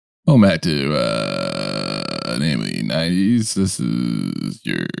Welcome back to Namely 90s. This is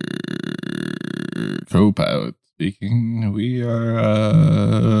your co-pilot speaking. We are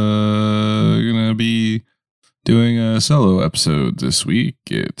going to be doing a solo episode this week.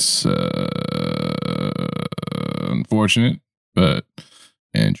 It's unfortunate, but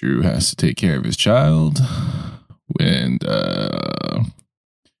Andrew has to take care of his child. And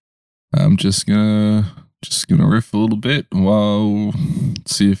I'm just gonna riff a little bit while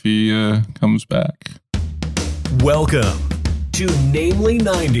see if he comes back. Welcome to Namely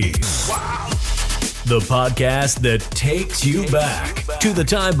 90s. Wow. The podcast that takes you back to the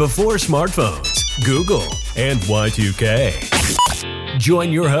time before smartphones, Google, and Y2K.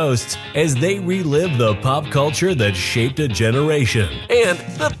 Join your hosts as they relive the pop culture that shaped a generation and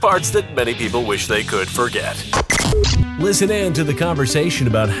the parts that many people wish they could forget. Listen in to the conversation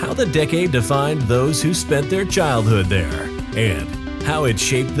about how the decade defined those who spent their childhood there and how it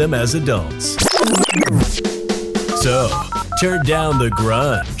shaped them as adults. So, turn down the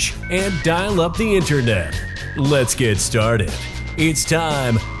grunge and dial up the internet. Let's get started. It's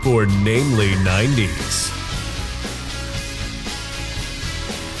time for Namely 90s.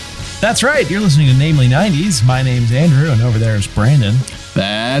 That's right. You're listening to Namely 90s. My name's Andrew, and over there is Brandon.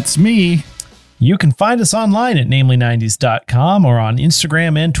 That's me. You can find us online at namely90s.com or on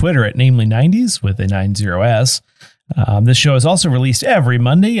Instagram and Twitter at namely90s with a 90s. This show is also released every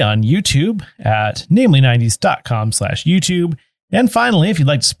Monday on YouTube at namely90s.com/YouTube. And finally, if you'd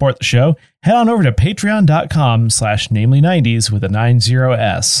like to support the show, head on over to patreon.com/namely90s with a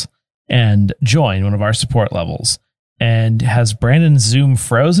 90s and join one of our support levels. And has Brandon's Zoom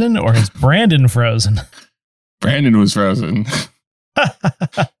frozen or has Brandon frozen? Brandon was frozen.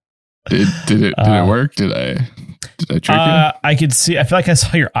 Did it work? Did I trick you? I could see. I feel like I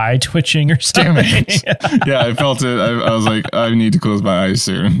saw your eye twitching or something. Damn it! Yeah, I felt it. I was like, I need to close my eyes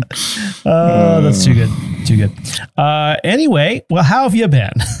soon. That's too good. Too good. Anyway, well, how have you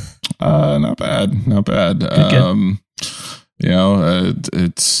been? Not bad. Good. You know,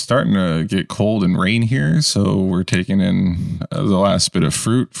 it's starting to get cold and rain here, so we're taking in the last bit of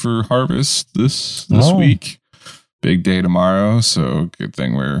fruit for harvest this week. Big day tomorrow, so good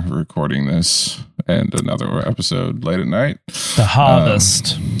thing we're recording this and another episode late at night. The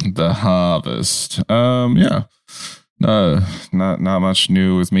harvest. Yeah. Not much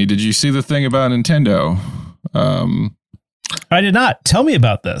new with me. Did you see the thing about Nintendo? I did not. Tell me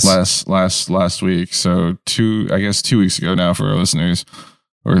about this. Last week. So 2 weeks ago now for our listeners.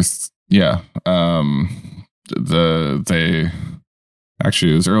 They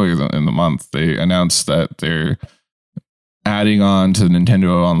actually it was earlier in the month. They announced that they're adding on to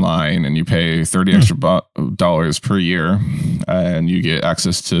Nintendo Online, and you pay $30 extra dollars per year, and you get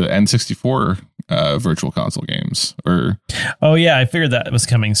access to N64 virtual console games. Oh yeah, I figured that was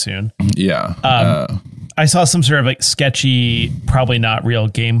coming soon. Yeah. I saw some sort of like sketchy, probably not real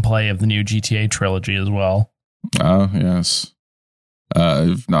gameplay of the new GTA trilogy as well. Oh yes.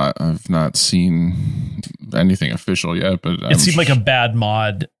 I've not seen anything official yet, but it seemed like a bad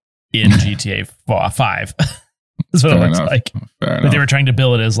mod in GTA 5. That's what it looks like. But they were trying to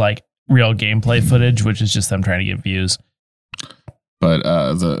bill it as like real gameplay footage, which is just them trying to get views. But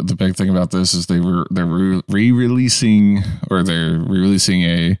the big thing about this is they're re-releasing a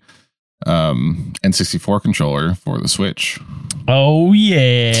N64 controller for the Switch. Oh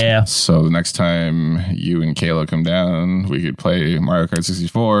yeah! So the next time you and Kayla come down, we could play Mario Kart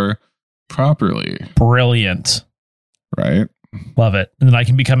 64 properly. Brilliant, right? Love it. And then I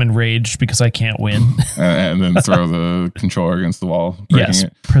can become enraged because I can't win. and then throw the controller against the wall. Yes,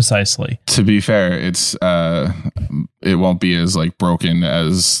 it. Precisely. To be fair, it won't be as like broken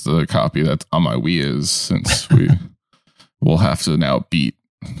as the copy that's on my Wii is, since we'll have to now beat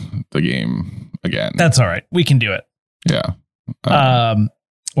the game again. That's all right. We can do it. Yeah.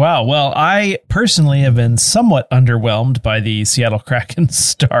 Wow. Well, I personally have been somewhat underwhelmed by the Seattle Kraken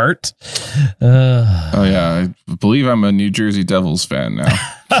start. Oh, yeah. I believe I'm a New Jersey Devils fan now.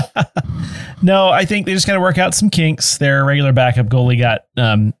 No, I think they just got to work out some kinks. Their regular backup goalie got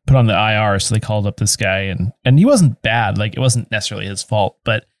put on the IR, so they called up this guy, and he wasn't bad. Like, it wasn't necessarily his fault,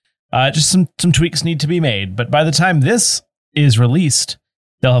 but just some tweaks need to be made. But by the time this is released,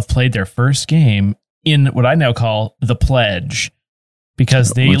 they'll have played their first game in what I now call the Pledge.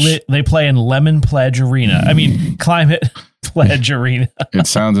 Because they play in Lemon Pledge Arena. I mean, Climate Pledge Arena. It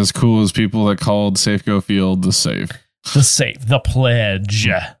sounds as cool as people that called Safeco Field the Safe. The Pledge.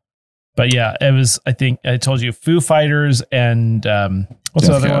 But yeah, it was, I think I told you, Foo Fighters and what's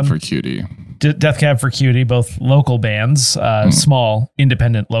the other one? Death Cab for Cutie. Death Cab for Cutie, both local bands, small,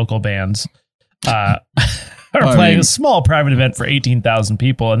 independent local bands. are playing a small private event for 18,000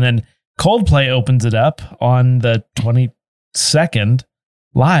 people. And then Coldplay opens it up on the 22nd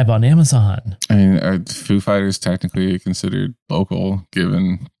live on Amazon. I mean, are Foo Fighters technically considered local,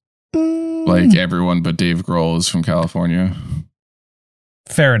 given like everyone but Dave Grohl is from California?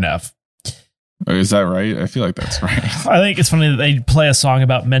 Fair enough. Or is that right? I feel like that's right. I think it's funny that they play a song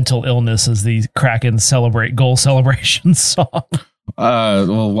about mental illness as the Kraken goal celebration song.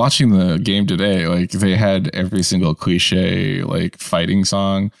 Well, watching the game today, like they had every single cliche like fighting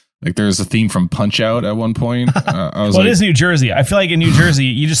song. Like there's a theme from Punch Out at one point. I was well, it is New Jersey. I feel like in New Jersey,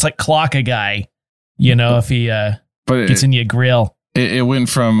 you just like clock a guy, you know, if he gets in your grill. It went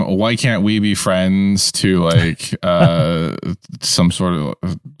from "Why Can't We Be Friends" to like some sort of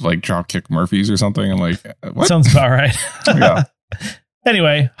like Dropkick Murphys or something. I'm like, what? Sounds about right. Yeah.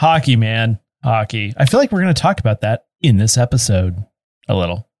 Anyway, hockey, man, hockey. I feel like we're going to talk about that in this episode a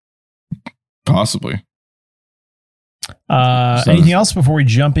little. Possibly. Anything else before we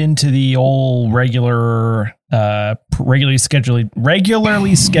jump into the old regularly scheduled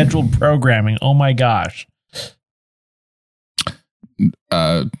programming? Oh my gosh.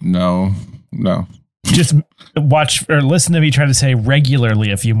 No. Just watch or listen to me try to say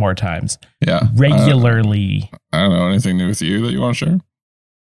regularly a few more times. Yeah. Regularly. I don't know. Anything new with you that you want to share?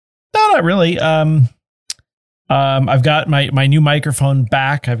 No, not really. I've got my new microphone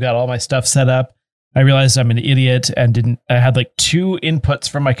back. I've got all my stuff set up. I realized I'm an idiot and I had like 2 inputs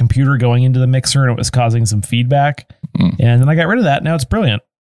from my computer going into the mixer and it was causing some feedback. And then I got rid of that. Now it's brilliant.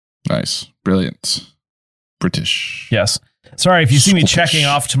 Nice. Brilliant. British. Yes. Sorry if you see me checking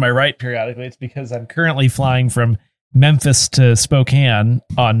off to my right periodically. It's because I'm currently flying from Memphis to Spokane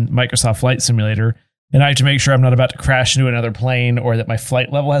on Microsoft Flight Simulator. And I have to make sure I'm not about to crash into another plane or that my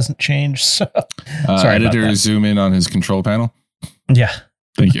flight level hasn't changed. So, sorry. Editor, zoom in on his control panel. Yeah.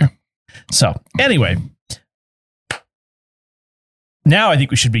 Thank you. So anyway, now I think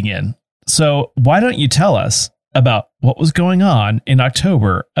we should begin. So why don't you tell us about what was going on in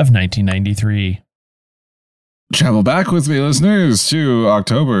October of 1993? Travel back with me, listeners, to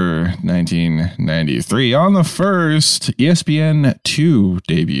October 1993 on the first ESPN2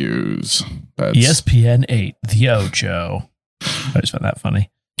 debuts. That's ESPN 8, The Ocho. I just found that funny.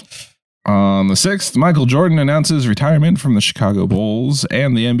 On the 6th, Michael Jordan announces retirement from the Chicago Bulls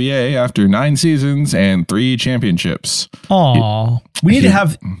and the NBA after 9 seasons and 3 championships. Aw. We need to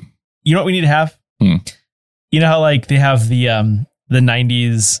have... You know what we need to have? You know how like they have the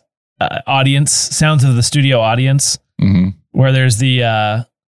 90s audience, sounds of the studio audience, where there's the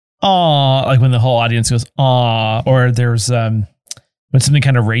aw, like when the whole audience goes aw, or there's when something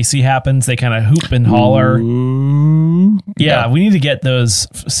kind of racy happens, they kind of hoop and holler. Ooh. Yeah, we need to get those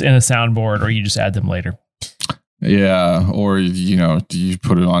in a soundboard, or you just add them later. Yeah, or, you know, you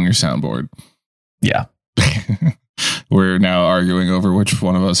put it on your soundboard. Yeah. We're now arguing over which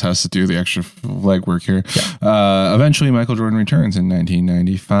one of us has to do the extra legwork here. Yeah. Eventually, Michael Jordan returns in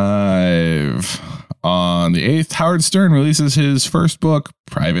 1995. On the 8th, Howard Stern releases his first book,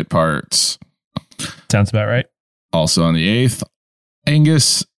 Private Parts. Sounds about right. Also on the 8th,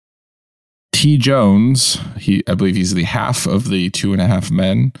 Angus T. Jones, I believe he's the half of the 2.5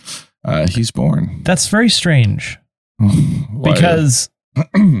 Men. He's born. That's very strange. Because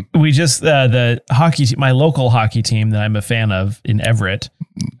we just the hockey team, my local hockey team that I'm a fan of in Everett.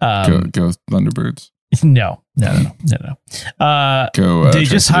 Go Thunderbirds. No. Go. They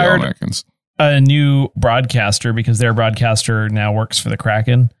just hired a new broadcaster because their broadcaster now works for the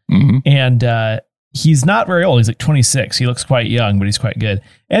Kraken, and he's not very old. He's like 26. He looks quite young, but he's quite good.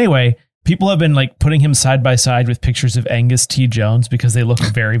 Anyway, people have been like putting him side by side with pictures of Angus T. Jones because they look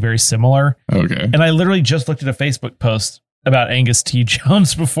very, very similar. Okay. And I literally just looked at a Facebook post about Angus T.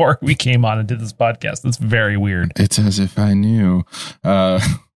 Jones before we came on and did this podcast. That's very weird. It's as if I knew.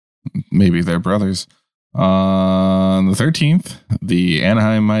 Maybe they're brothers. On the 13th, the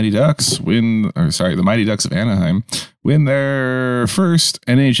Mighty Ducks of Anaheim win their first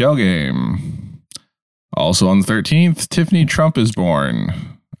NHL game. Also on the 13th, Tiffany Trump is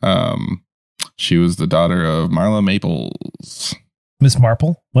born. She was the daughter of Marla Maples. Miss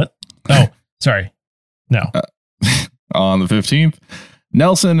Marple? What? Oh, sorry. No. On the 15th,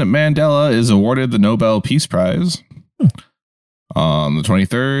 Nelson Mandela is awarded the Nobel Peace Prize. On the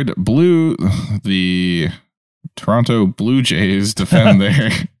 23rd, the Toronto Blue Jays defend their...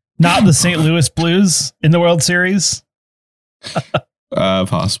 Not the St. Louis Blues in the World Series?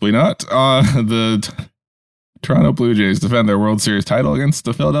 Possibly not. The Toronto Blue Jays defend their World Series title against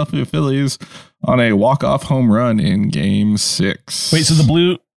the Philadelphia Phillies on a walk-off home run in Game 6. Wait, so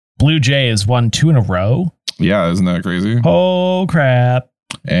the Blue Jays won 2 in a row? Yeah, isn't that crazy? Oh, crap.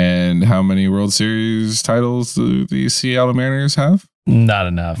 And how many World Series titles do the Seattle Mariners have? Not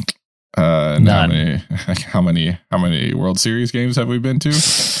enough. None. How many World Series games have we been to?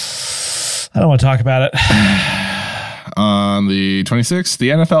 I don't want to talk about it. On the 26th, the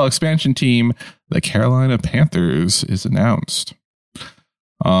NFL expansion team, the Carolina Panthers, is announced.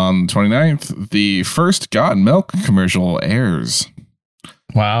 On the 29th, the first Got Milk commercial airs.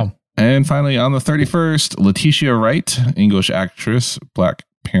 Wow. And finally, on the 31st, Letitia Wright, English actress, Black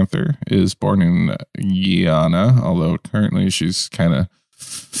Panther, is born in Guyana, although currently she's kind of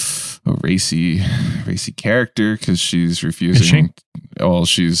a racy character because she's refusing. Well,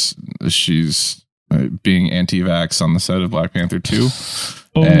 she's being anti-vax on the set of Black Panther 2.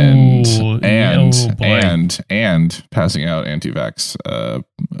 And passing out anti-vax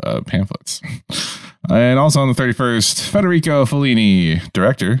pamphlets. And also on the 31st, Federico Fellini,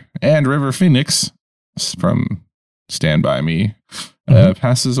 director, and River Phoenix from Stand By Me,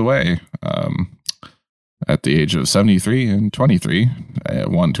 passes away at the age of 73 and 23.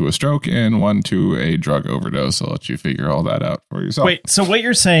 One to a stroke and one to a drug overdose. I'll let you figure all that out for yourself. Wait, so what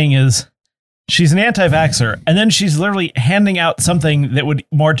you're saying is she's an anti-vaxxer, and then she's literally handing out something that would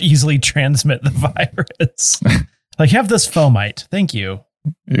more easily transmit the virus. Like, have this fomite. Thank you.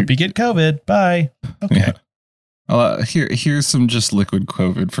 Hope you get COVID. Bye. Okay. Yeah. Here's some just liquid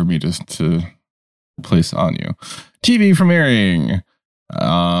COVID for me to place on you. TV premiering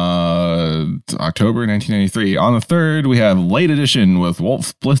October 1993. On the 3rd, we have Late Edition with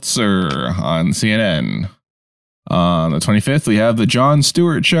Wolf Blitzer on CNN. On the 25th, we have The Jon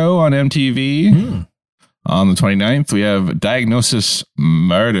Stewart Show on MTV. On the 29th, we have Diagnosis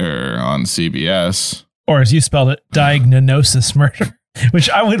Murder on CBS. Or as you spelled it, Diagnosis Murder, which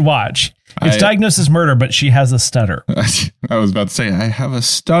I would watch. It's Diagnosis Murder, but she has a stutter. I was about to say, I have a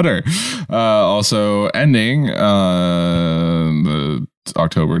stutter. Also ending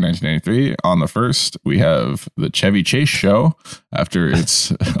October 1993. On the 1st, we have the Chevy Chase Show after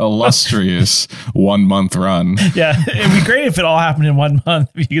its illustrious 1 month run. Yeah, it'd be great if it all happened in 1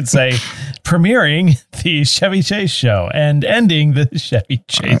 month. You could say premiering the Chevy Chase Show and ending the Chevy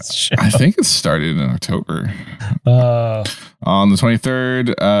Chase Show. I think it started in October. On the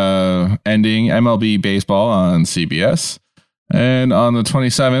 23rd, ending MLB Baseball on CBS. And on the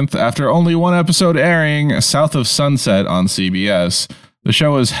 27th, after only one episode airing, South of Sunset on CBS. The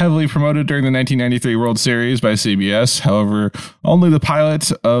show was heavily promoted during the 1993 World Series by CBS. However, only the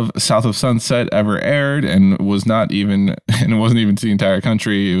pilot of South of Sunset ever aired, and it wasn't even to the entire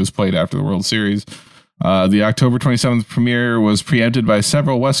country. It was played after the World Series. The October 27th premiere was preempted by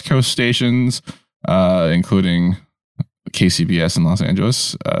several West Coast stations, including KCBS in Los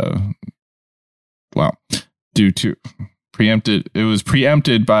Angeles. It was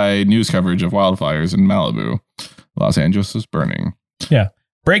preempted by news coverage of wildfires in Malibu. Los Angeles was burning. Yeah.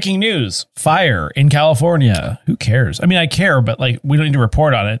 Breaking news. Fire in California. Who cares? I mean, I care, but like, we don't need to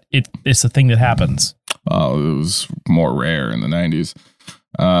report on it. It's a thing that happens. It was more rare in the 90s.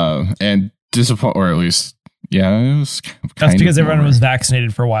 And disappoint, or at least, yeah, it was That's because everyone was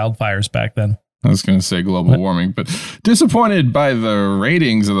vaccinated for wildfires back then. I was going to say global warming, but disappointed by the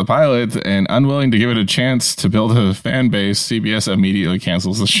ratings of the pilot and unwilling to give it a chance to build a fan base, CBS immediately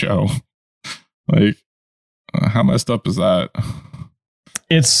cancels the show. Like, how messed up is that?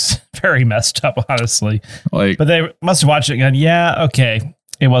 It's very messed up, honestly. Like, but they must have watched it and gone, yeah, okay,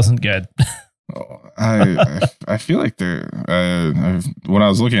 it wasn't good. I feel like when I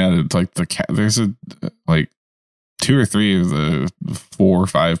was looking at it, it's like there's like 2 or 3 of the 4 or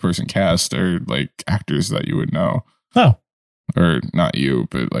 5 person cast are like actors that you would know. Oh, or not you,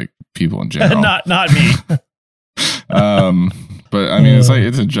 but like people in general. not me. But I mean, it's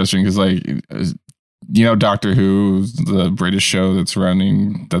interesting because like, you know, Doctor Who, the British show that's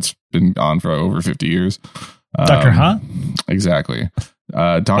been on for over 50 years. Doctor Huh? Exactly.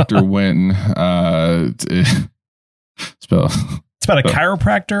 Dr. Wynn. It's about a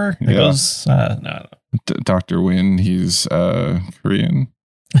chiropractor. It goes, no. Dr. Wynn, he's Korean.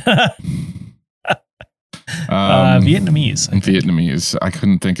 Vietnamese. Vietnamese. I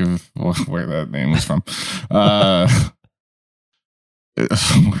couldn't think of where that name was from.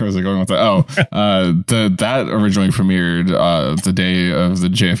 Where was I going with that? That originally premiered the day of the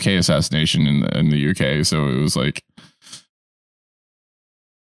JFK assassination in the UK. So it was like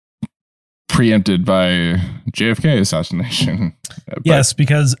preempted by JFK assassination. Yes,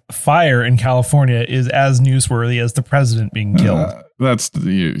 because fire in California is as newsworthy as the president being killed. But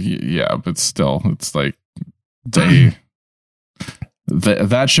still, it's like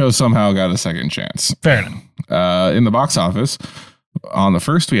that show somehow got a second chance. Fair enough. In the box office, on the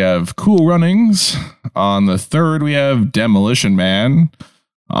 1st, we have Cool Runnings. On the 3rd, we have Demolition Man.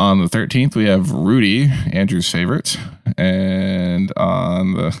 On the 13th, we have Rudy, Andrew's favorite. And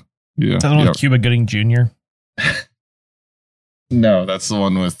on the... Is that the one with Cuba Gooding Jr.? No, that's the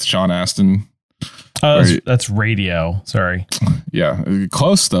one with Sean Astin. Oh, that's Radio. Sorry. Yeah,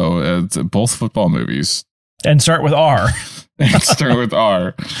 close though. Both football movies. And start with R. And start with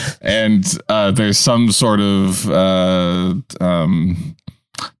R. And there's some sort of...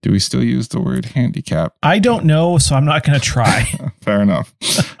 do we still use the word handicap? I don't know, so I'm not going to try. Fair enough.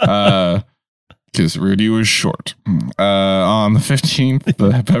 Because Rudy was short. On the 15th,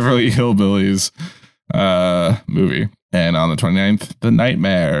 the Beverly Hillbillies movie. And on the 29th, The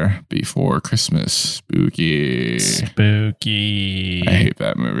Nightmare Before Christmas. Spooky. I hate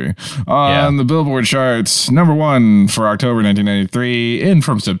that movie. On the Billboard charts, number 1 for October 1993, in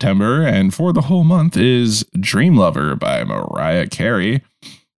from September, and for the whole month is Dream Lover by Mariah Carey.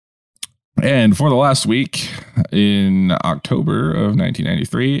 And for the last week in October of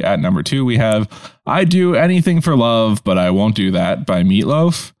 1993, at number 2, we have I Do Anything for Love, But I Won't Do That by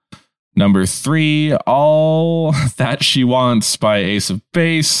Meatloaf. Number 3, All That She Wants by Ace of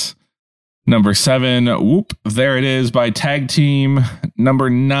Base. Number 7, Whoop, There It Is by Tag Team. Number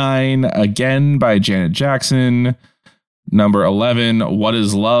 9, Again by Janet Jackson. Number 11, What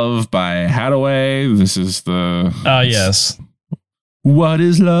Is Love by Hathaway. This is the... yes. What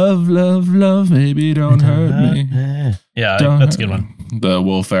is love, love, love? Maybe don't hurt me. Yeah, that's a good one. The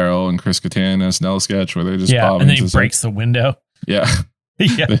Will Ferrell and Chris Kattan SNL sketch where they just and then he breaks the window. Yeah.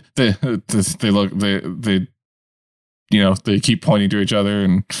 Yeah. They look, they keep pointing to each other,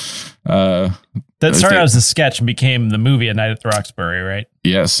 and that started out as a sketch and became the movie A Night at the Roxbury, right?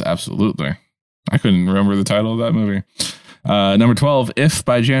 Yes, absolutely. I couldn't remember the title of that movie. Number 12, If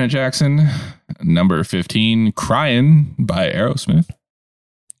by Janet Jackson. Number 15, Crying by Aerosmith.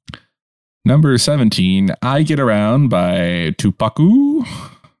 Number 17, I Get Around by Tupac.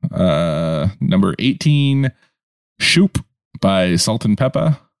 Number 18, Shoop by Salt and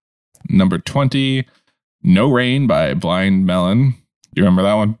Pepper. Number 20, No Rain by Blind Melon. You remember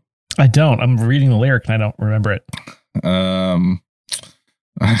that one? I don't. I'm reading the lyric and I don't remember it. I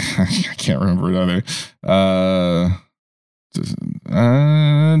can't remember it either.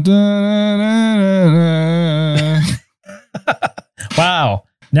 Wow.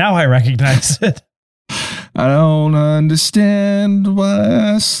 Now I recognize it. I don't understand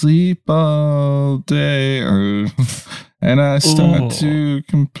why I sleep all day. And I start to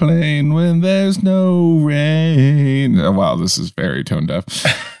complain when there's no rain. Oh, wow, this is very tone deaf.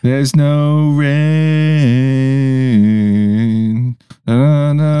 There's no rain.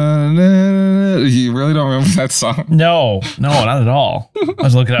 You really don't remember that song? No, not at all. I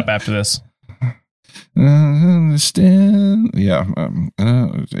was looking it up after this. I understand. Yeah,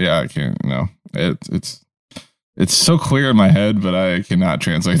 I can't. No, it's so clear in my head, but I cannot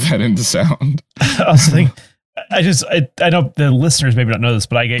translate that into sound. I was thinking. I know the listeners maybe don't know this,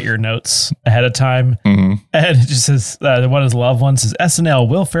 but I get your notes ahead of time. Mm-hmm. And it just says, What Is Love? One says SNL,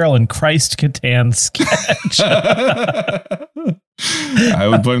 Will Ferrell and Christ Kattan sketch. I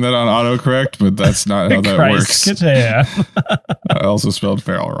would blame that on autocorrect, but that's not how that Christ works. Kattan. I also spelled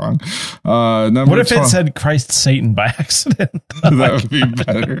Ferrell wrong. What if it said Christ Satan by accident? That would be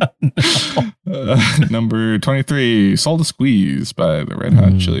better. No. Number 23, Soul to Squeeze by the Red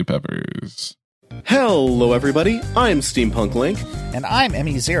Hot Chili Peppers. Hello, everybody. I'm Steampunk Link. And I'm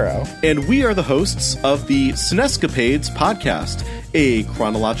Emmy Zero. And we are the hosts of the SNEScapades podcast, a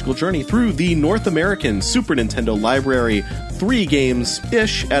chronological journey through the North American Super Nintendo library, 3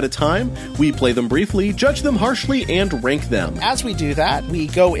 games-ish at a time. We play them briefly, judge them harshly, and rank them. As we do that, we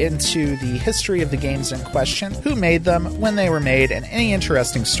go into the history of the games in question, who made them, when they were made, and any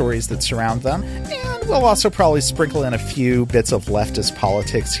interesting stories that surround them. And we'll also probably sprinkle in a few bits of leftist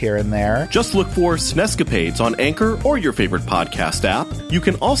politics here and there. Just look for SNEScapades on Anchor or your favorite podcast app. You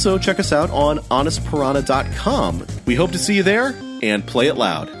can also check us out on honestpiranha.com. We hope to see you there, and play it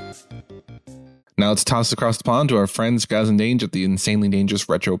loud. Now let's toss across the pond to our friends Gaz and Dange at the Insanely Dangerous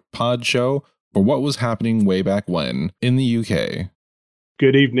Retro Pod Show for what was happening way back when in the UK.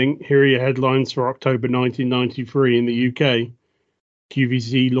 Good evening. Here are your headlines for October 1993 in the UK.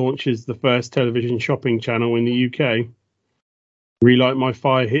 QVC launches the first television shopping channel in the UK. Relight My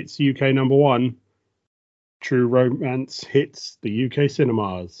Fire hits UK number 1. True Romance hits the UK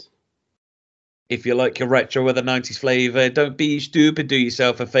cinemas. If you like your retro with a 90s flavour, don't be stupid, do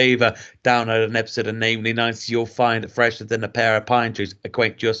yourself a favour. Download an episode of Namely 90s, you'll find it fresher than a pair of pine trees.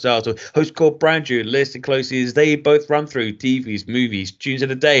 Acquaint yourselves with hosts called Brandrew. Listen closely as they both run through TVs, movies, tunes of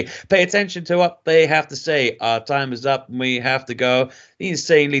the day. Pay attention to what they have to say. Our time is up and we have to go. The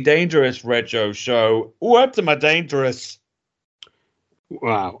Insanely Dangerous Retro Show. What am I dangerous?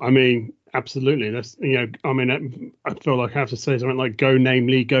 Wow. I mean, absolutely. That's, I feel like I have to say something like go,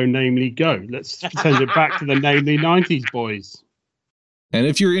 namely, go, namely, go. Let's send it back to the namely 90s boys. And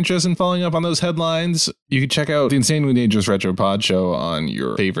if you're interested in following up on those headlines, you can check out the Insanely Dangerous Retro Pod Show on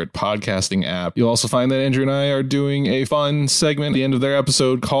your favorite podcasting app. You'll also find that Andrew and I are doing a fun segment at the end of their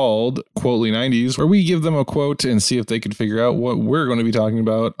episode called Quotely 90s, where we give them a quote and see if they can figure out what we're going to be talking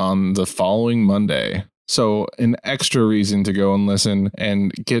about on the following Monday. So an extra reason to go and listen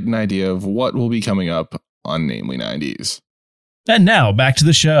and get an idea of what will be coming up on Namely 90s. And now back to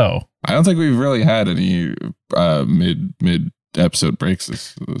the show. I don't think we've really had any mid episode breaks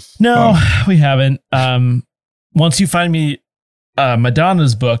this No, we haven't. Once you find me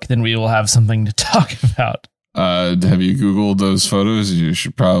Madonna's book, then we will have something to talk about. Have you Googled those photos? You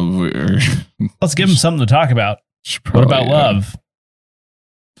should probably. Let's give them something to talk about. What about love?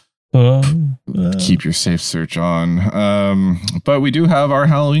 Keep your safe search on. But we do have our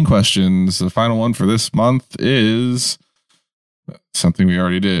Halloween questions. The final one for this month is something we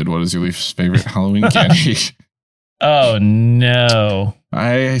already did. What is your least favorite Halloween candy? Oh, no.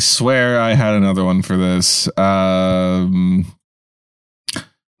 I swear I had another one for this.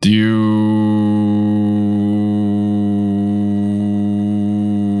 Do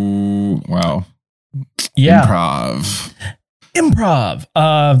you... Wow. Yeah.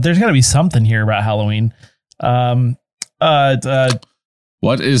 Improv. There's got to be something here about Halloween.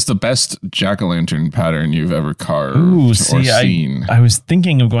 What is the best jack-o'-lantern pattern you've ever carved or seen? I was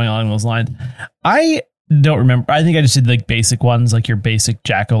thinking of going along those lines. I don't remember. I think I just did like basic ones, like your basic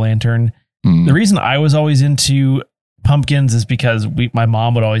jack-o'-lantern. The reason I was always into pumpkins is because my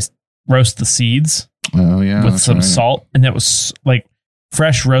mom would always roast the seeds with some salt. And that was like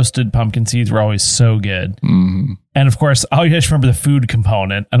fresh roasted pumpkin seeds were always so good. Mm-hmm. And of course, I just remember the food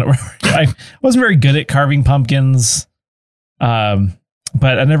component. I wasn't very good at carving pumpkins.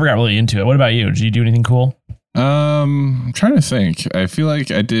 But I never got really into it. What about you? Did you do anything cool? I'm trying to think. I feel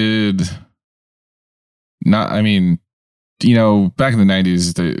like I did not. I mean, back in the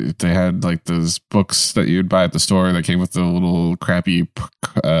 90s, they had like those books that you'd buy at the store that came with the little crappy,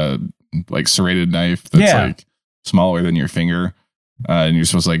 like serrated knife that's like smaller than your finger, and you're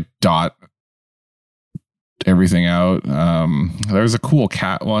supposed to like dot everything out. There was a cool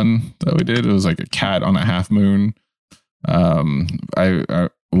cat one that we did. It was like a cat on a half moon. I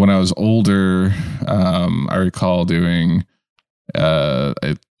when I was older, I recall doing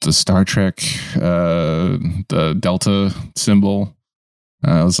the Star Trek the Delta symbol.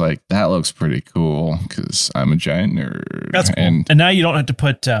 I was like, that looks pretty cool because I'm a giant nerd. That's cool. And now you don't have to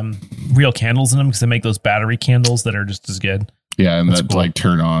put real candles in them because they make those battery candles that are just as good. Yeah, and that cool. Like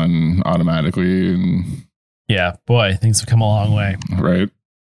turn on automatically. And yeah, boy, things have come a long way. Right.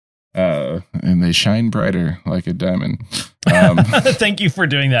 And they shine brighter like a diamond. Thank you for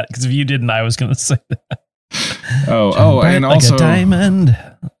doing that, because if you didn't, I was going to say that. And like also a diamond.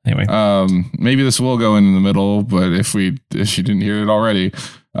 Anyway, maybe this will go in the middle, but if you didn't hear it already,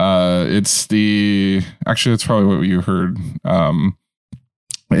 it's that's probably what you heard.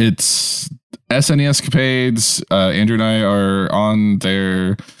 It's SNEScapades. Andrew and I are on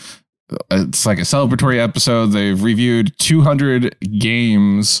their. It's like a celebratory episode. They've reviewed 200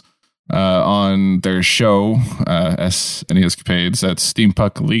 games on their show, SNEScapades. That's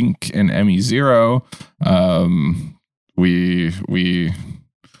Steampunk Link and ME0. We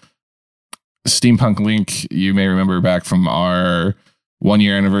Steampunk Link, you may remember back from our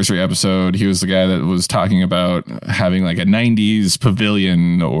 1-year anniversary episode. He was the guy that was talking about having like a 90s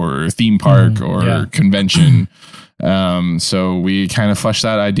pavilion or theme park or convention. So we kind of fleshed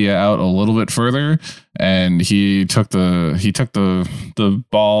that idea out a little bit further, and he took the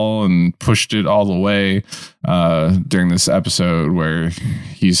ball and pushed it all the way during this episode where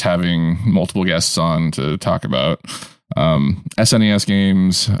he's having multiple guests on to talk about SNES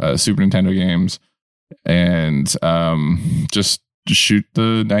games, Super Nintendo games, and just shoot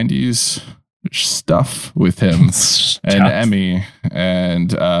the 90s stuff with him and Emmy.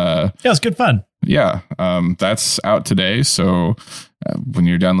 And it was good fun. Yeah, that's out today. So when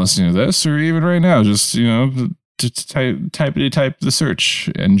you're done listening to this, or even right now, just type the search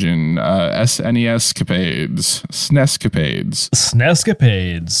engine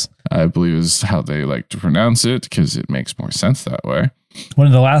SNEScapades. I believe is how they like to pronounce it, because it makes more sense that way. One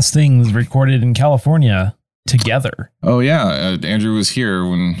of the last things recorded in California together. Oh yeah, Andrew was here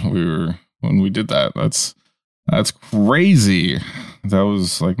when we did that. That's crazy. That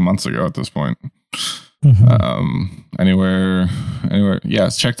was like months ago at this point. Mm-hmm. Anywhere.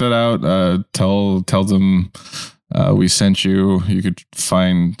 Yes, check that out. Tell them we sent you. You could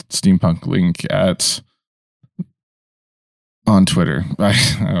find Steampunk Link at On Twitter. I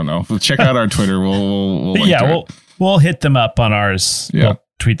don't know. Check out our Twitter. We'll link to it. We'll hit them up on ours. Yeah. We'll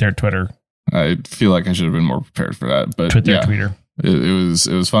tweet their Twitter. I feel like I should have been more prepared for that, but Tweet their Twitter.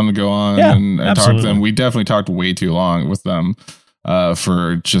 It was fun to go on and talk to them. We definitely talked way too long with them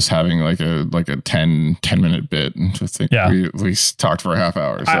for just having like a 10 minute bit. I think we at least talked for a half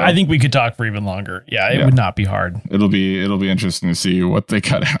hour. So. I think we could talk for even longer. Yeah, it would not be hard. It'll be interesting to see what they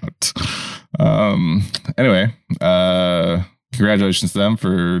cut out. Anyway, congratulations to them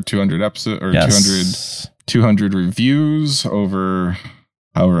for 200 episodes or 200 reviews over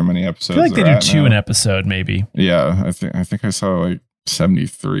however many episodes. I feel like they do 2 an episode, maybe. Yeah, I think I saw like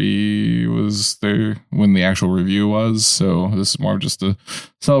 73 was there when the actual review was. So this is more just a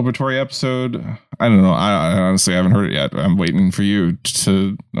celebratory episode. I don't know. I honestly haven't heard it yet. I'm waiting for you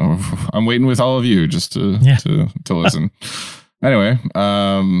to. I'm waiting with all of you just to listen. Anyway,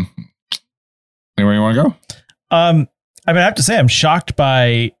 anywhere you want to go? I mean, I have to say, I'm shocked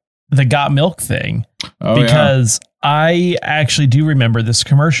by the Got Milk thing because I actually do remember this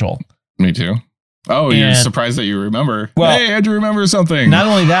commercial. Me too. Oh, you're surprised that you remember. Well, hey, how'd you remember something? Not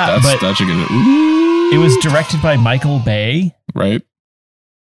only that, but that should get it was directed by Michael Bay. Right.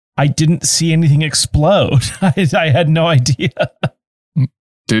 I didn't see anything explode. I had no idea.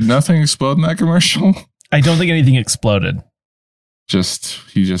 Did nothing explode in that commercial? I don't think anything exploded.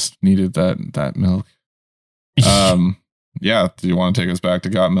 He just needed that milk. Yeah. Do you want to take us back to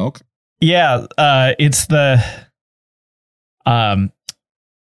Got Milk? Yeah. It's the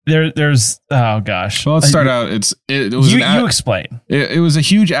there's oh gosh. Well, let's start out. It was you explain. It was a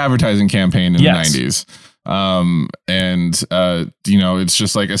huge advertising campaign in the 90s. It's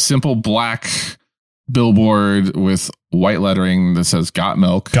just like a simple black billboard with white lettering that says Got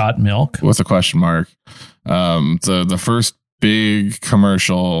Milk. Got Milk with a question mark. The first big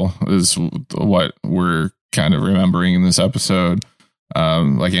commercial is what we're kind of remembering in this episode.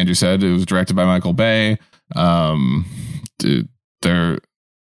 Like Andrew said, it was directed by Michael Bay. They're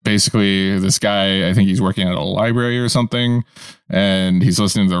basically this guy, I think he's working at a library or something, and he's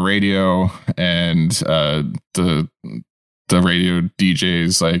listening to the radio, and the radio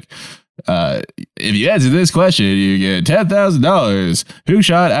DJ's like, if you answer this question, you get $10,000. Who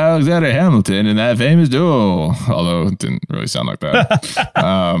shot Alexander Hamilton in that famous duel? Although it didn't really sound like that.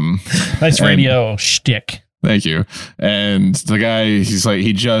 Nice radio shtick. Thank you. And the guy, he's like,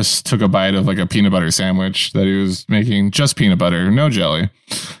 he just took a bite of like a peanut butter sandwich that he was making, just peanut butter, no jelly.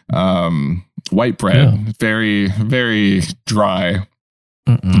 White bread, very, very dry.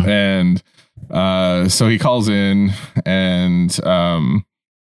 And so he calls in, and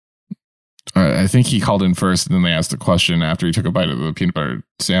I think he called in first, and then they asked a question after he took a bite of the peanut butter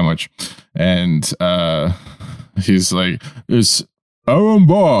sandwich. And he's like, it's Aaron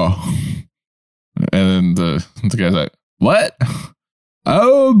Burr. And then the guy's like, what?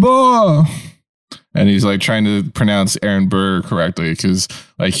 Oh boy. And he's like trying to pronounce Aaron Burr correctly, because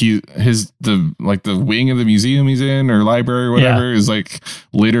like the wing of the museum he's in, or library or whatever, is like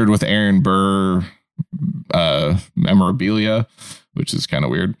littered with Aaron Burr memorabilia, which is kind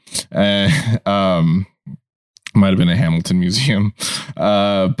of weird. Might have been a Hamilton museum.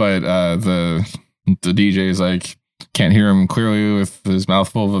 But the DJ is like, can't hear him clearly with his mouth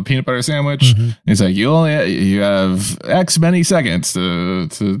full of a peanut butter sandwich. He's like, you have X many seconds to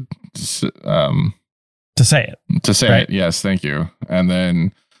say it. To say right? it. Yes, thank you. And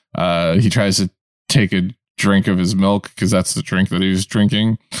then he tries to take a drink of his milk, because that's the drink that he was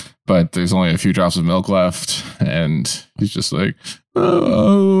drinking, but there's only a few drops of milk left, and he's just like,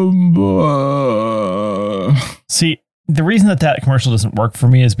 oh boy. See, the reason that commercial doesn't work for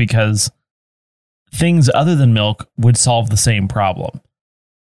me is because things other than milk would solve the same problem.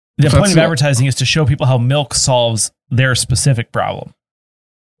 The point of advertising is to show people how milk solves their specific problem,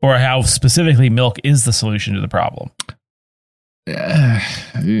 or how specifically milk is the solution to the problem. Yeah,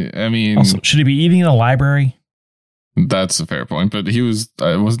 I mean, also, should he be eating in a library? That's a fair point, but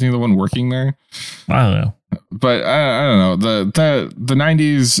wasn't he the one working there? I don't know. But I don't know. The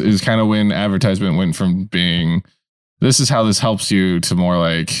 90s is kind of when advertisement went from being, this is how this helps you, to more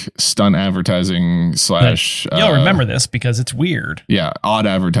like stunt advertising / you'll remember this because it's weird. Yeah, odd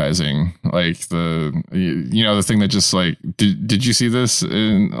advertising, like the thing that just like, did you see this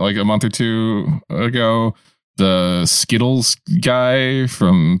in like a month or two ago? The Skittles guy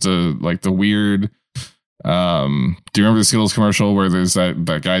from the weird. Do you remember the Skittles commercial where there's that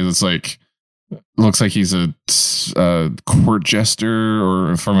guy that's like, looks like he's a court jester,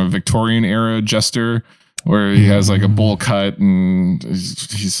 or from a Victorian era jester? where he has like a bowl cut and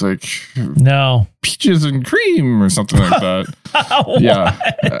he's like, no, peaches and cream or something like that. Yeah,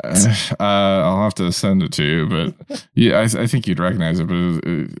 I'll have to send it to you, but yeah, I think you'd recognize it.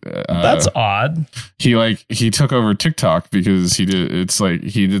 But that's odd. He took over TikTok because he did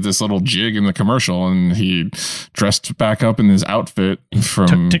this little jig in the commercial, and he dressed back up in his outfit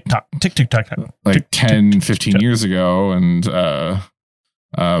from TikTok, like 10, 15 years ago, and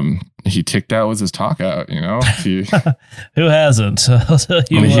he ticked out with his talk out, you know. Who hasn't? I'll tell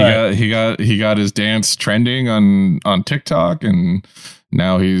you what. He got his dance trending on TikTok, and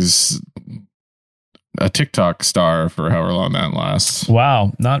now he's a TikTok star for however long that lasts.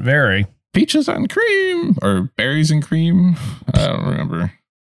 Wow, not very. Peaches and cream or berries and cream. I don't remember.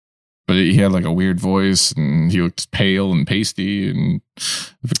 But he had like a weird voice, and he looked pale and pasty and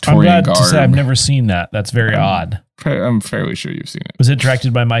Victorian I'm glad garb. to say I've never seen that. That's very odd. I'm fairly sure you've seen it. Was it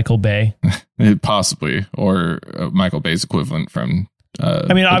directed by Michael Bay? Possibly, or Michael Bay's equivalent from.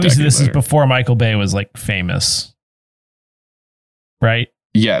 I mean, obviously, this is before Michael Bay was like famous, right?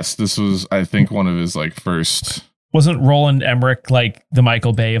 Yes, this was, I think, one of his like first. Wasn't Roland Emmerich like the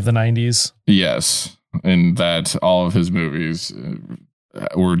Michael Bay of the 90s? Yes, and that all of his movies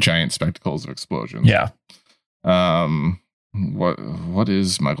were giant spectacles of explosions. Yeah. What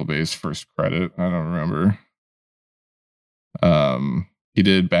is Michael Bay's first credit? I don't remember. He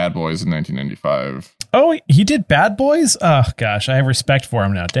did Bad Boys in 1995. Oh, he did Bad Boys? Oh gosh, I have respect for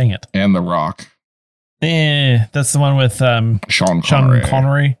him now. Dang it. And The Rock. That's the one with Sean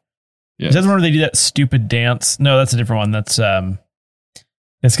Connery. Yes. Is that the one where they do that stupid dance? No, that's a different one. That's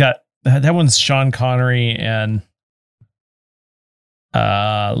it's got that one's Sean Connery and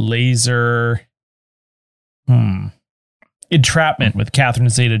Laser. Entrapment with Catherine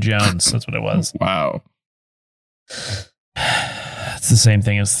Zeta-Jones. That's what it was. Wow. It's the same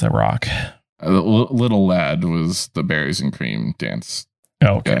thing as The Rock. Little Lad was the berries and cream dance.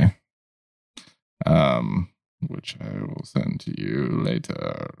 Oh, okay. Which I will send to you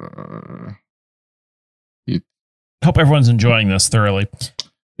later. Hope everyone's enjoying this thoroughly.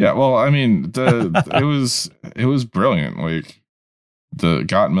 Yeah, well, I mean, it was brilliant. Like the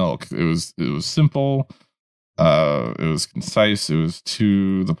Got Milk, it was simple. It was concise. It was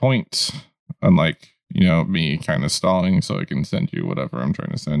to the point. Unlike, you know, me kind of stalling so I can send you whatever I'm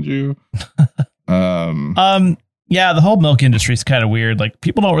trying to send you. Yeah, the whole milk industry is kind of weird. Like,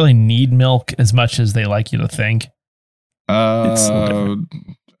 people don't really need milk as much as they like you to think. Yeah,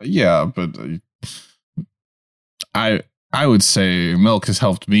 but I would say milk has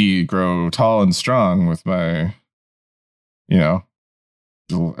helped me grow tall and strong with my, you know,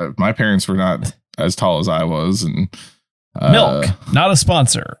 my parents were not as tall as I was, and milk, not a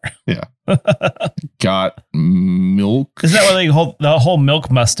sponsor. Yeah. Got Milk. Is that where the whole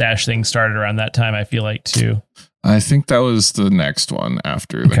milk mustache thing started around that time? I feel like too. I think that was the next one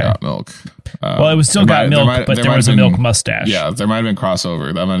after the Got Milk. Well, it was still Got Milk, but there was a milk mustache. Yeah, there might have been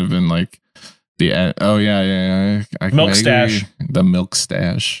crossover. That might have been like the end. Oh yeah. Milk stash. The milk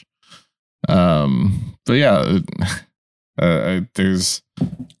stash. But yeah, there's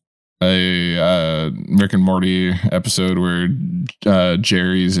a Rick and Morty episode where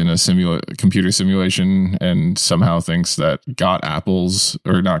Jerry's in a computer simulation and somehow thinks that got apples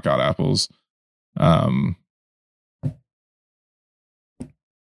or not got apples.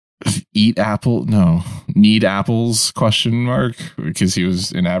 Eat apple? No. Need apples? ? Because he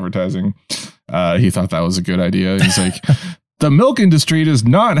was in advertising. He thought that was a good idea. He's like, the milk industry does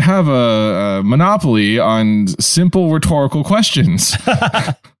not have a monopoly on simple rhetorical questions.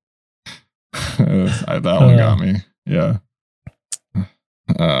 That one got me. Yeah.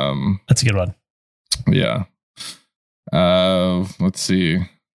 That's a good one. Yeah. Let's see.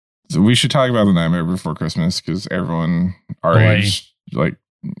 So we should talk about The Nightmare Before Christmas because everyone our age like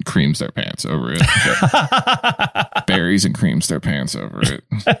creams their pants over it. Berries and creams their pants over it.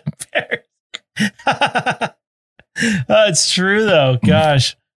 It's true though.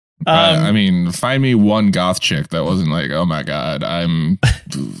 Gosh. I mean, find me one goth chick that wasn't like, oh my god, I'm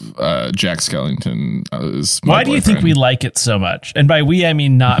Jack Skellington. Why do you think we like it so much? And by we, I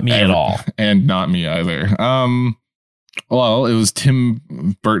mean not me at all. And not me either. Well, it was Tim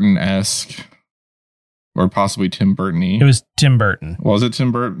Burton-esque. Or possibly Tim Burton-y. It was Tim Burton. Was it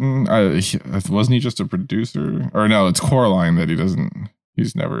Tim Burton? Wasn't he just a producer? Or no, it's Coraline that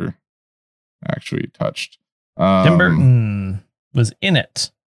he's never actually touched. Tim Burton was in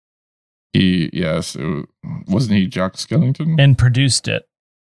it. Wasn't he Jack Skellington? And produced it.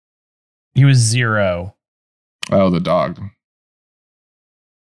 He was Zero. Oh, the dog.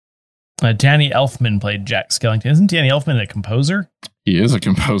 Danny Elfman played Jack Skellington. Isn't Danny Elfman a composer? He is a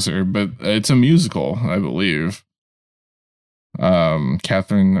composer, but it's a musical, I believe.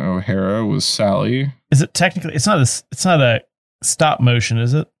 Catherine O'Hara was Sally. Is it technically? It's not a stop motion,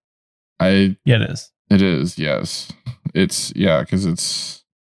 is it? Yeah, it is. It is. Yes, it's because it's.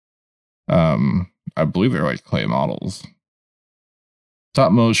 I believe they're like clay models.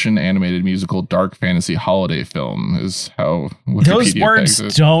 Stop motion animated musical dark fantasy holiday film is how Wikipedia those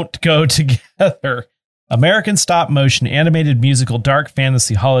words don't go together. American stop motion animated musical dark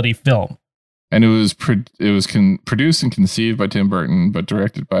fantasy holiday film. And it was produced and conceived by Tim Burton, but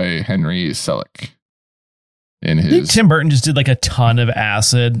directed by Henry Selick. I think Tim Burton just did like a ton of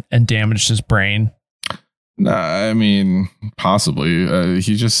acid and damaged his brain. Nah, I mean, possibly.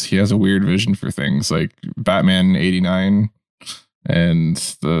 He has a weird vision for things like Batman 89 and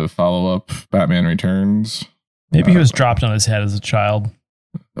the follow-up Batman Returns. Maybe he was dropped on his head as a child.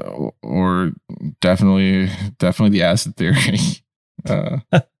 Or definitely the acid theory.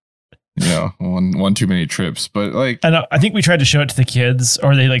 One too many trips, but like I think we tried to show it to the kids,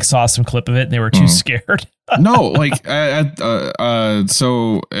 or they like saw some clip of it and they were too scared. No, like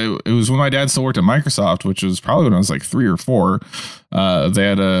so it was when my dad still worked at Microsoft, which was probably when I was like 3 or 4. They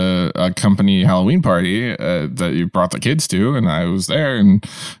had a company Halloween party that you brought the kids to, and I was there, and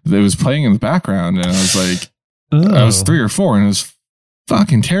it was playing in the background, and I was like, I was 3 or 4, and it was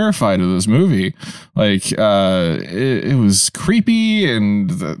fucking terrified of this movie. Like it was creepy, and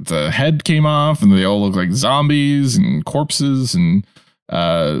the head came off, and they all looked like zombies and corpses, and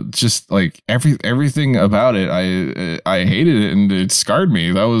just like everything about it, I hated it, and it scarred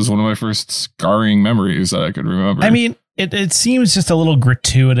me. That was one of my first scarring memories that I could remember. I mean, it seems just a little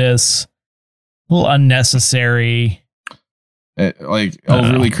gratuitous, a little unnecessary.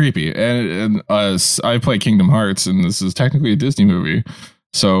 Really creepy. And I play Kingdom Hearts, and this is technically a Disney movie.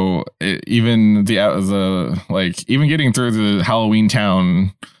 So even even getting through the Halloween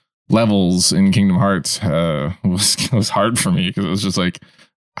Town levels in Kingdom Hearts was hard for me, because it was just like,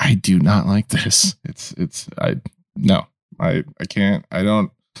 I do not like this. I can't. I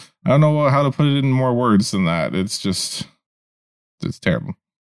don't know how to put it in more words than that. It's terrible.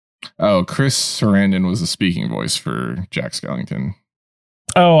 Oh, Chris Sarandon was the speaking voice for Jack Skellington.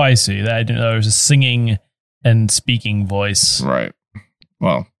 Oh, I see. I didn't know there was a singing and speaking voice. Right.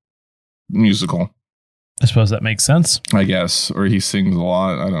 Well, musical. I suppose that makes sense. I guess. Or he sings a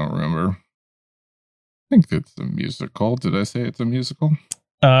lot. I don't remember. I think it's a musical. Did I say it's a musical?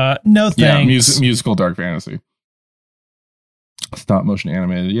 No thanks. Yeah, musical dark fantasy. Stop motion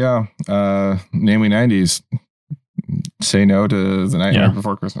animated. Yeah. Namely 90s. Say no to The Nightmare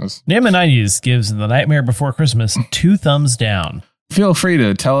Before Christmas. Namely 90s gives The Nightmare Before Christmas 2 thumbs down. Feel free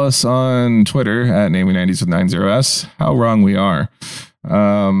to tell us on Twitter at Namely 90s with 90s how wrong we are.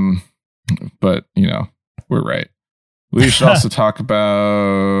 But, we're right. We should also talk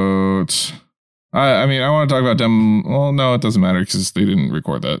about... I want to talk about them. Well, no, it doesn't matter, because they didn't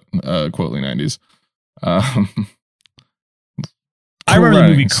record that. Quotely 90s. I remember the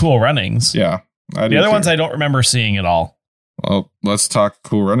movie Cool Runnings. Yeah. The other ones I don't remember seeing at all. Well, let's talk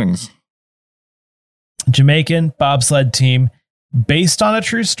Cool Runnings. Jamaican bobsled team, based on a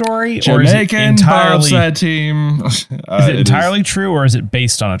true story? Jamaican bobsled team. Is it entirely true, or is it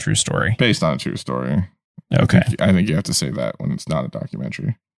based on a true story? Based on a true story. Okay. I think you have to say that when it's not a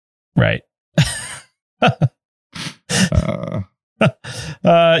documentary. Right.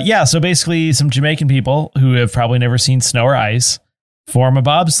 So basically some Jamaican people who have probably never seen snow or ice form a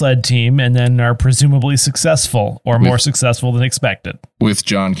bobsled team and then are presumably successful, or more successful than expected. With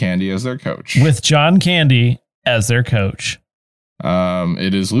John Candy as their coach.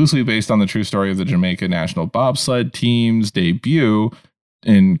 It is loosely based on the true story of the Jamaica national bobsled team's debut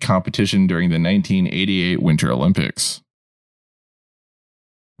in competition during the 1988 Winter Olympics.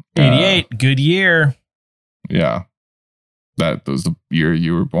 88, good year. Yeah. That was the year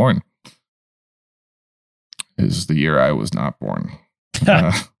you were born. Is the year I was not born.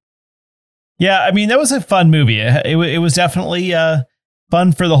 Yeah, I mean, that was a fun movie. It was definitely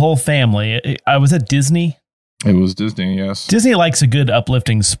fun for the whole family. I was at Disney. It was Disney, yes. Disney likes a good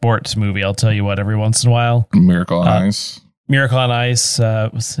uplifting sports movie, I'll tell you what, every once in a while. Miracle on Ice. Miracle on Ice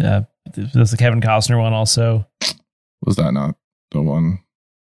was the Kevin Costner one also. Was that not the one?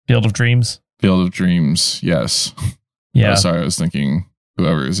 Field of Dreams? Field of Dreams, yes. Yeah. Sorry, I was thinking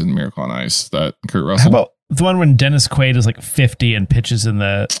whoever is in Miracle on Ice, that Kurt Russell. How about the one when Dennis Quaid is like 50 and pitches in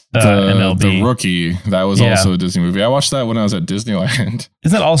the MLB? The Rookie, that was also a Disney movie. I watched that when I was at Disneyland.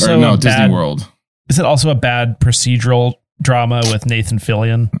 Is that also Disney World? Is it also a bad procedural drama with Nathan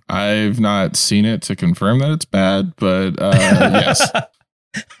Fillion? I've not seen it to confirm that it's bad, but yes.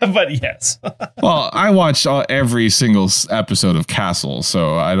 But yes. Well, I watched every single episode of Castle,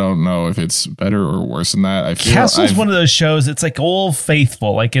 so I don't know if it's better or worse than that. I feel Castle's one of those shows. It's like Old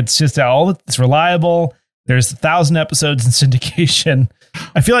Faithful. Like it's just it's reliable. There's 1,000 episodes in syndication.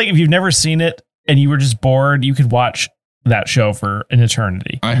 I feel like if you've never seen it and you were just bored, you could watch that show for an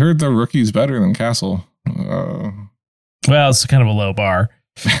eternity. I heard The Rookie's better than Castle. Well, it's kind of a low bar.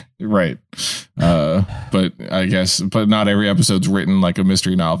 Right. But I guess, but not every episode's written like a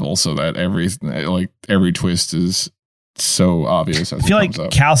mystery novel, so that every twist is so obvious. As I feel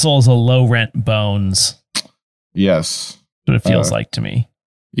like Castle is a low rent Bones. Yes. What it feels like to me.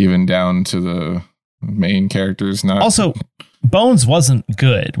 Even down to the main characters. Not also, Bones wasn't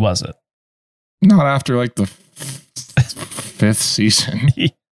good, was it? Not after like the fifth season.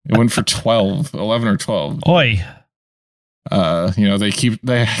 It went for 11 or 12. Oi.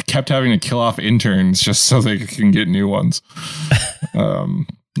 They kept having to kill off interns just so they can get new ones. And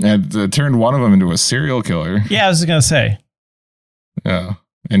they turned one of them into a serial killer. Yeah, I was going to say. Yeah.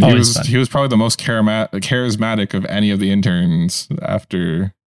 And he was probably the most charismatic of any of the interns and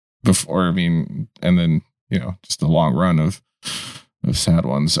then, just a long run of sad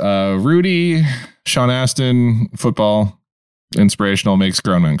ones. Rudy, Sean Astin, football, inspirational, makes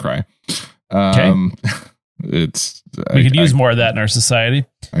grown men cry. Okay. We could use more of that in our society.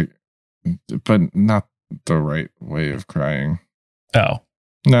 But not the right way of crying. Oh.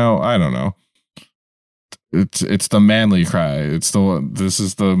 No, I don't know. It's the manly cry. This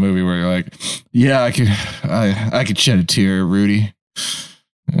is the movie where you're like, yeah, I could shed a tear, Rudy.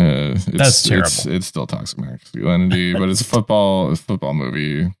 That's terrible. It's still toxic masculinity, but it's a football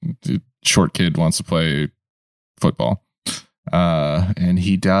movie. The short kid wants to play football. And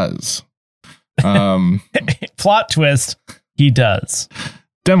he does. Plot twist, he does.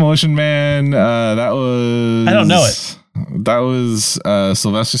 Demolition Man, that was... I don't know it. That was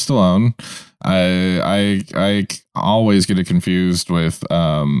Sylvester Stallone. I always get it confused with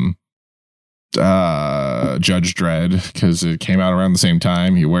Judge Dredd because it came out around the same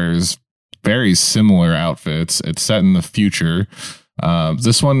time. He wears very similar outfits. It's set in the future.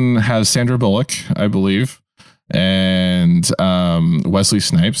 This one has Sandra Bullock, I believe, and Wesley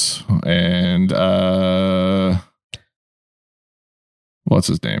Snipes, and what's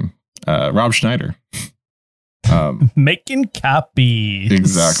his name? Rob Schneider. Making copies.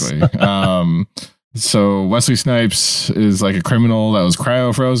 Exactly. So Wesley Snipes is like a criminal that was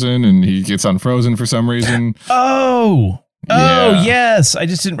cryo-frozen, and he gets unfrozen for some reason. Yes. I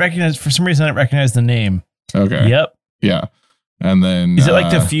just didn't recognize, for some reason I didn't recognize the name. Okay. Yep. Yeah. And then... Is it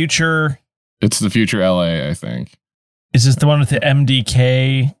like the future... It's the future LA, I think. Is this the one with the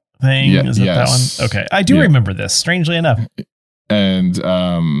MDK thing? Yeah, is it that one? Okay. I do remember this, strangely enough. And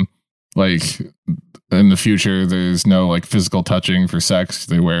like in the future, there's no like physical touching for sex.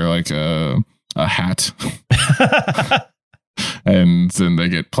 They wear like a hat. And then they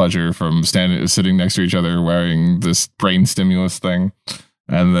get pleasure from sitting next to each other wearing this brain stimulus thing.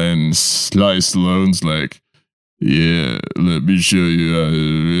 And then Sly Stallone's like, yeah, let me show you how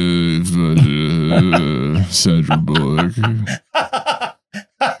it is, Sandra Bullock.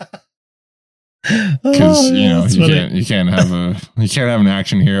 Because you can't have an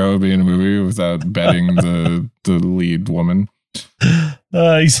action hero be in a movie without betting the lead woman.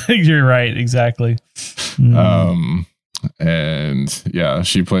 You're right, exactly. And yeah,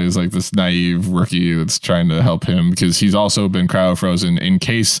 she plays like this naive rookie that's trying to help him because he's also been cryo-frozen in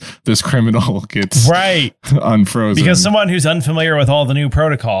case this criminal gets unfrozen. Because someone who's unfamiliar with all the new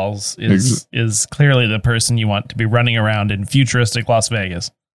protocols is clearly the person you want to be running around in futuristic Las Vegas.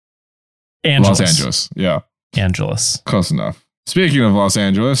 Los Angeles, yeah. Angeles. Close enough. Speaking of Los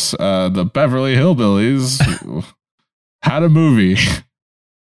Angeles, the Beverly Hillbillies had a movie.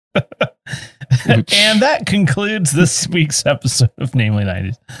 And that concludes this week's episode of Namely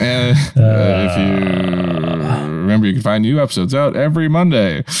 90s. And if you remember, you can find new episodes out every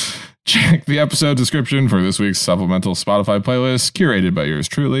Monday. Check the episode description for this week's supplemental Spotify playlist, curated by yours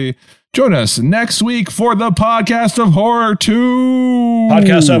truly. Join us next week for the Podcast of Horror 2.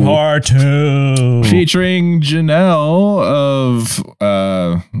 Podcast of Horror 2. Featuring Janelle of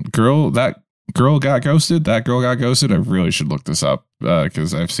That Girl Got Ghosted. I really should look this up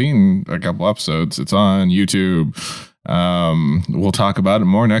because I've seen a couple episodes. It's on YouTube. We'll talk about it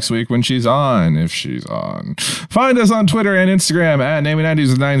more next week when she's on, if she's on. Find us on Twitter and Instagram at Namely90s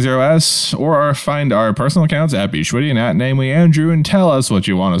with 90s, or find our personal accounts at bschwitty and at Namely Andrew, and tell us what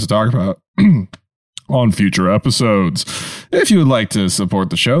you want us to talk about on future episodes. If you would like to support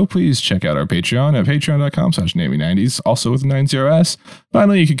the show, please check out our Patreon at patreon.com/Namely90s, also with 90s.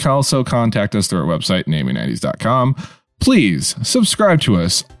 Finally, you can also contact us through our website, Namely90s.com. Please subscribe to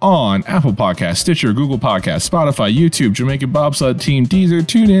us on Apple Podcasts, Stitcher, Google Podcasts, Spotify, YouTube, Jamaican Bobsled Team, Deezer,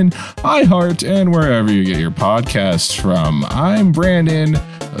 TuneIn, iHeart, and wherever you get your podcasts from. I'm Brandon,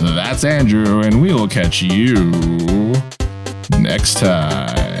 that's Andrew, and we will catch you next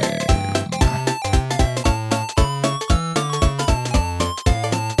time.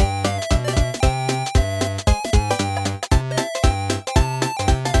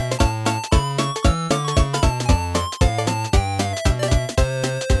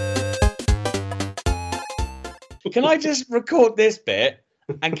 Can I just record this bit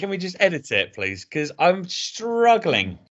and can we just edit it, please? Because I'm struggling.